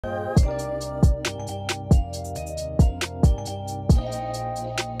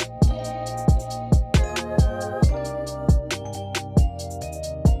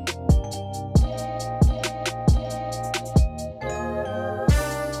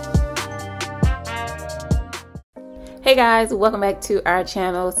Hey guys, welcome back to our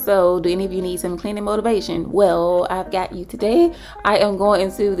channel. So do any of you need some cleaning motivation? Well, I've got you today. I am going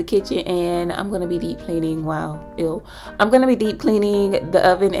into the kitchen and I'm going to be deep cleaning. Wow, ew. I'm going to be deep cleaning the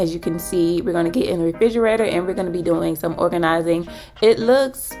oven. As you can see, we're going to get in the refrigerator and we're going to be doing some organizing. It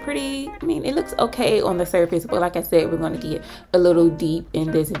looks pretty, it looks okay on the surface, but like I said, we're going to get a little deep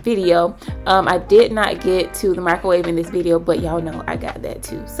in this video. I did not get to the microwave in this video, but y'all know I got that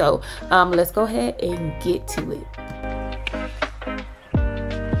too. So let's go ahead and get to it.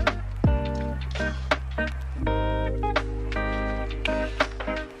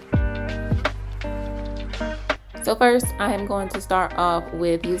 So first, I am going to start off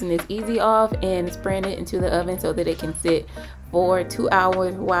with using this Easy Off and spraying it into the oven so that it can sit for 2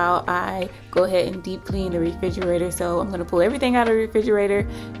 hours while I go ahead and deep clean the refrigerator. So I'm going to pull everything out of the refrigerator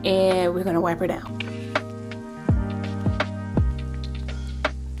and we're going to wipe her down.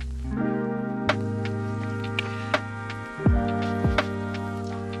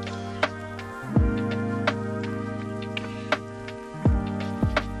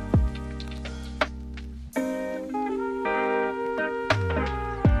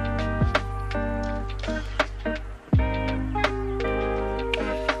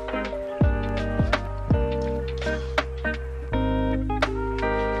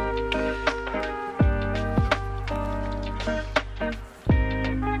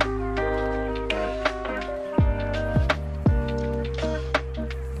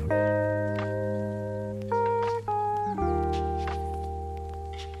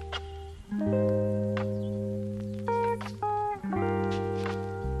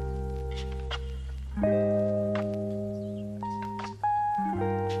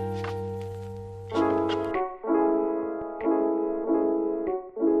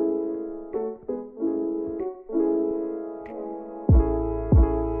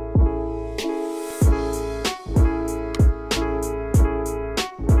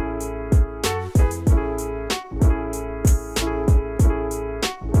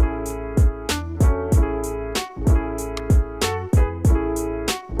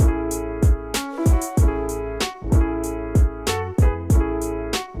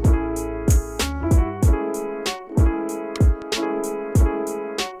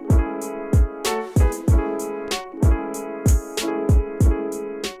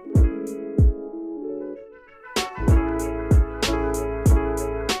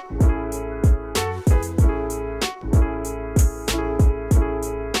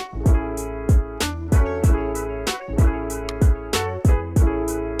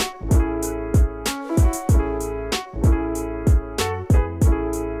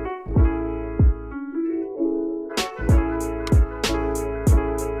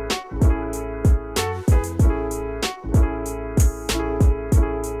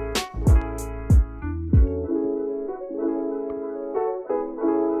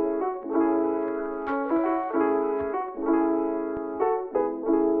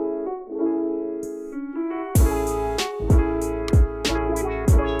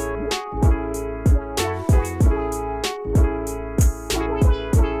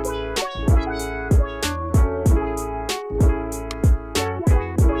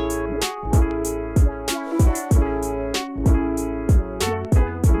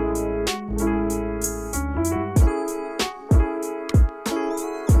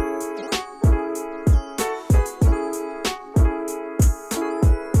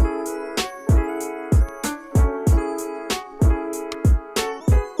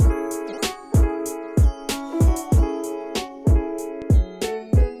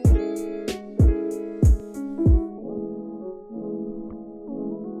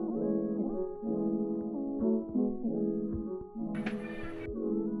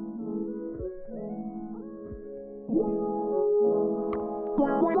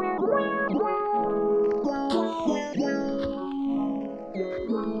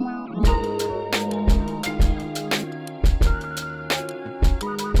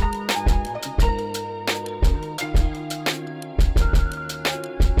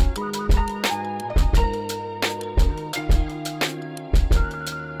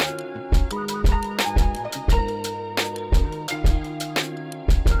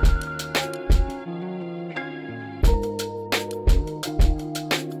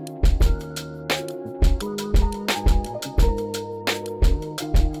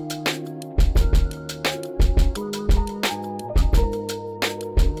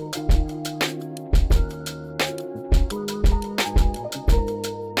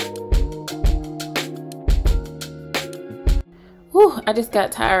 Whew, I just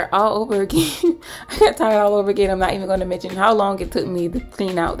got tired all over again. I got tired all over again. I'm not even going to mention how long it took me to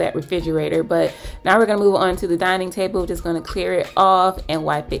clean out that refrigerator. But now we're going to move on to the dining table. Just going to clear it off and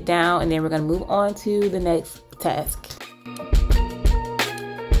wipe it down. And then we're going to move on to the next task.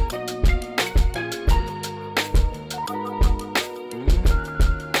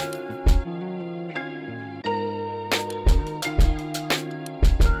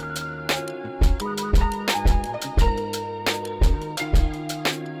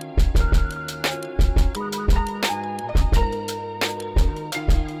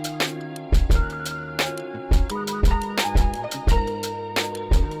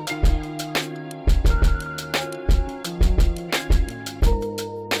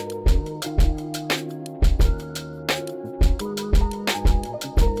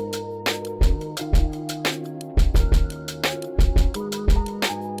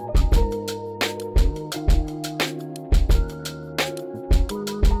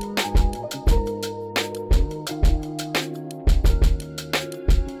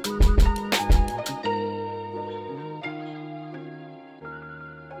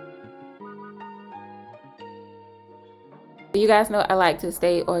 You guys know I like to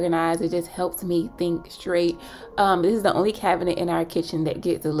stay organized. It just helps me think straight. This is the only cabinet in our kitchen that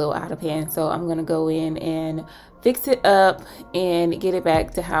gets a little out of hand, so I'm gonna go in and fix it up and get it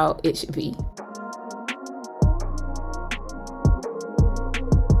back to how it should be.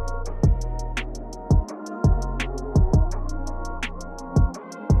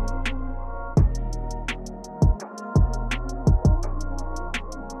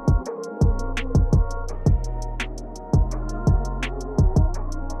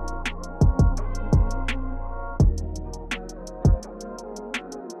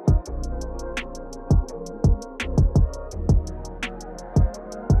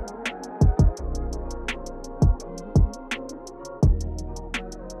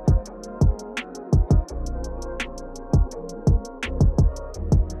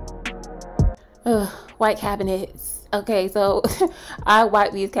 White cabinets. Okay, so I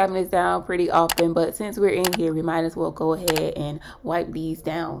wipe these cabinets down pretty often, but since we're in here, we might as well go ahead and wipe these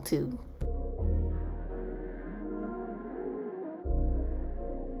down too.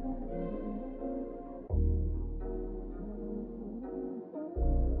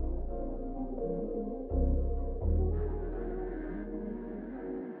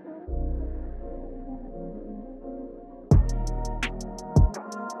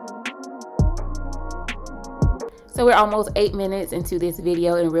 So we're almost 8 minutes into this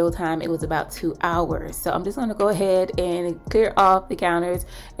video. In real time, it was about 2 hours. So I'm just gonna go ahead and clear off the counters,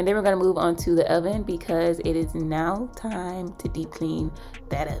 and then we're gonna move on to the oven because it is now time to deep clean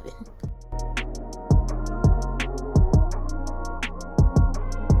that oven.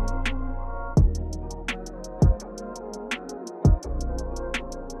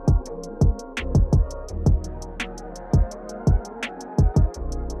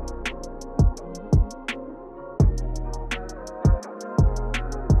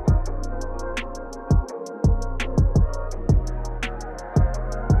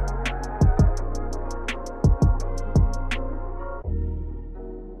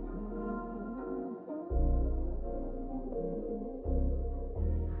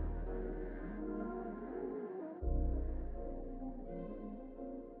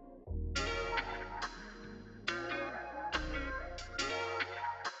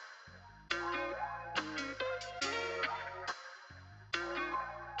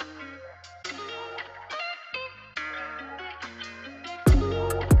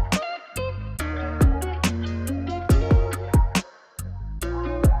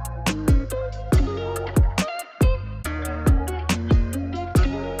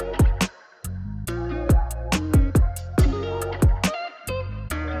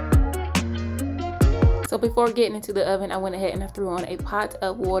 So before getting into the oven, I went ahead and I threw on a pot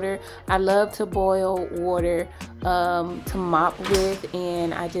of water. I love to boil water to mop with,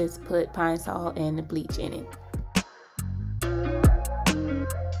 and I just put pine salt and bleach in it.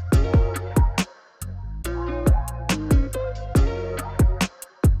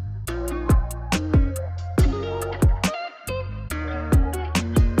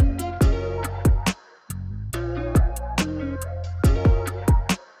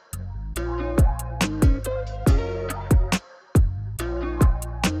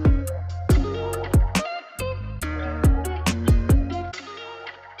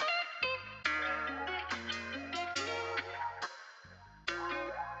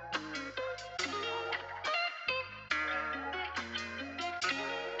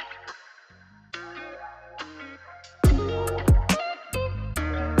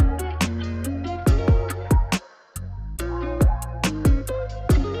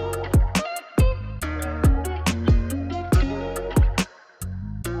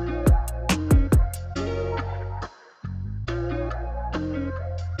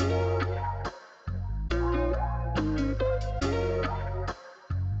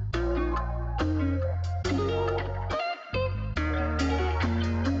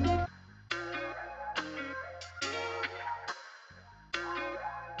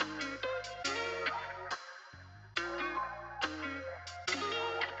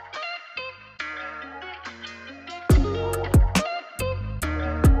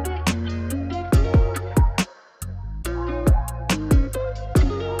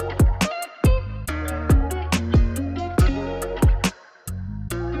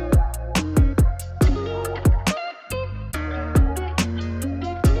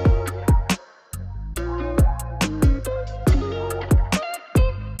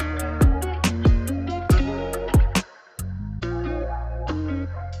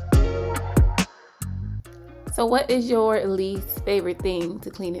 So what is your least favorite thing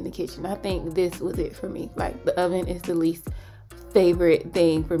to clean in the kitchen? I think this was it for me. Like, the oven is the least favorite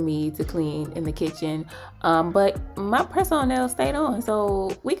thing for me to clean in the kitchen. But my press-on nail stayed on,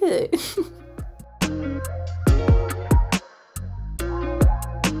 so we good.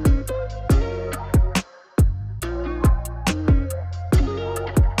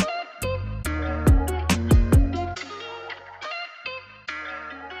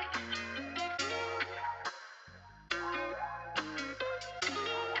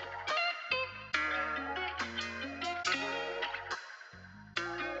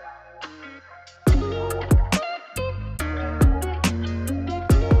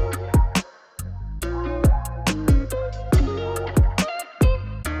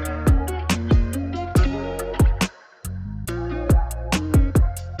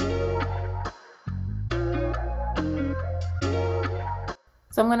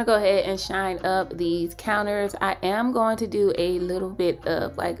 So I'm going to go ahead and shine up these counters. I am going to do a little bit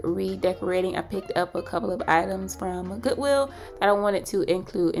of like redecorating. I picked up a couple of items from Goodwill that I wanted to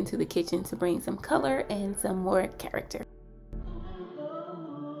include into the kitchen to bring some color and some more character.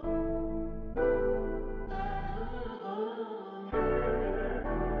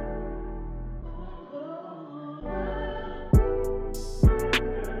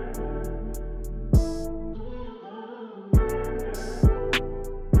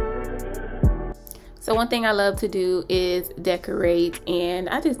 So one thing I love to do is decorate, and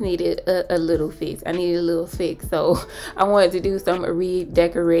I just needed a little fix. I needed a little fix, so I wanted to do some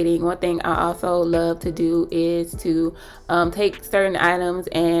redecorating. One thing I also love to do is to take certain items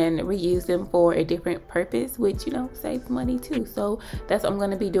and reuse them for a different purpose, which, you know, saves money too. So that's what I'm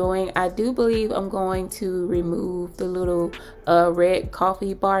going to be doing. I do believe I'm going to remove the little red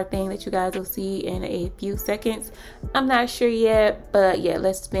coffee bar thing that you guys will see in a few seconds. I'm not sure yet, but yeah,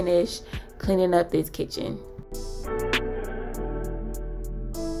 let's finish cleaning up this kitchen.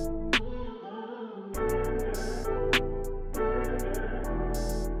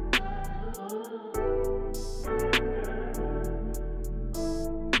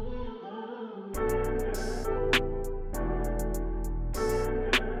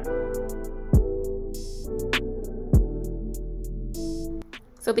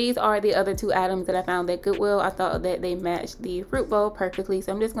 So these are the other two items that I found at Goodwill. I thought that they matched the fruit bowl perfectly.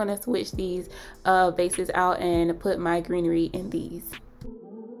 So I'm just going to switch these vases out and put my greenery in these.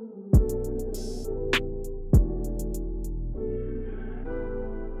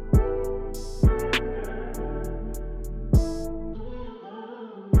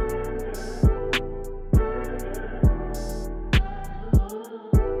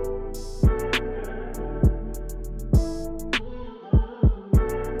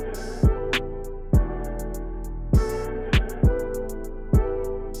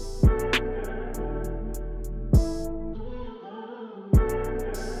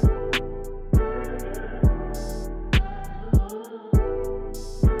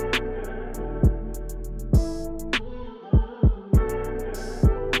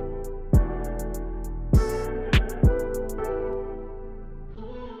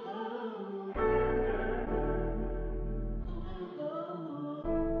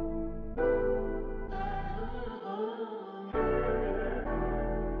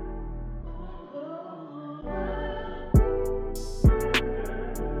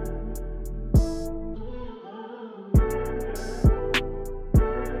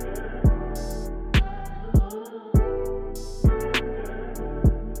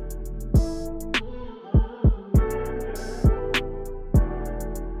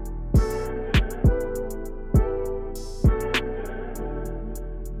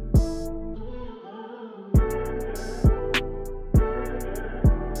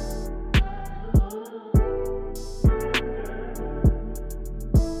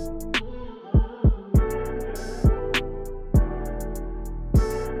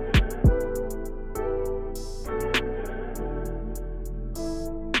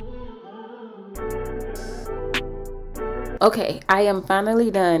 Okay, I am finally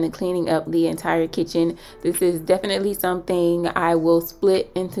done cleaning up the entire kitchen. This is definitely something I will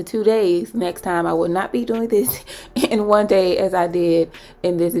split into 2 days. Next time I will not be doing this in 1 day as I did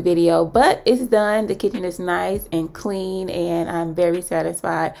in this video, but it's done. The kitchen is nice and clean and I'm very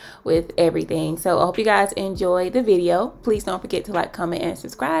satisfied with everything. So I hope you guys enjoyed the video. Please don't forget to like, comment, and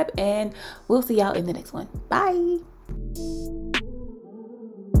subscribe, and we'll see y'all in the next one. Bye.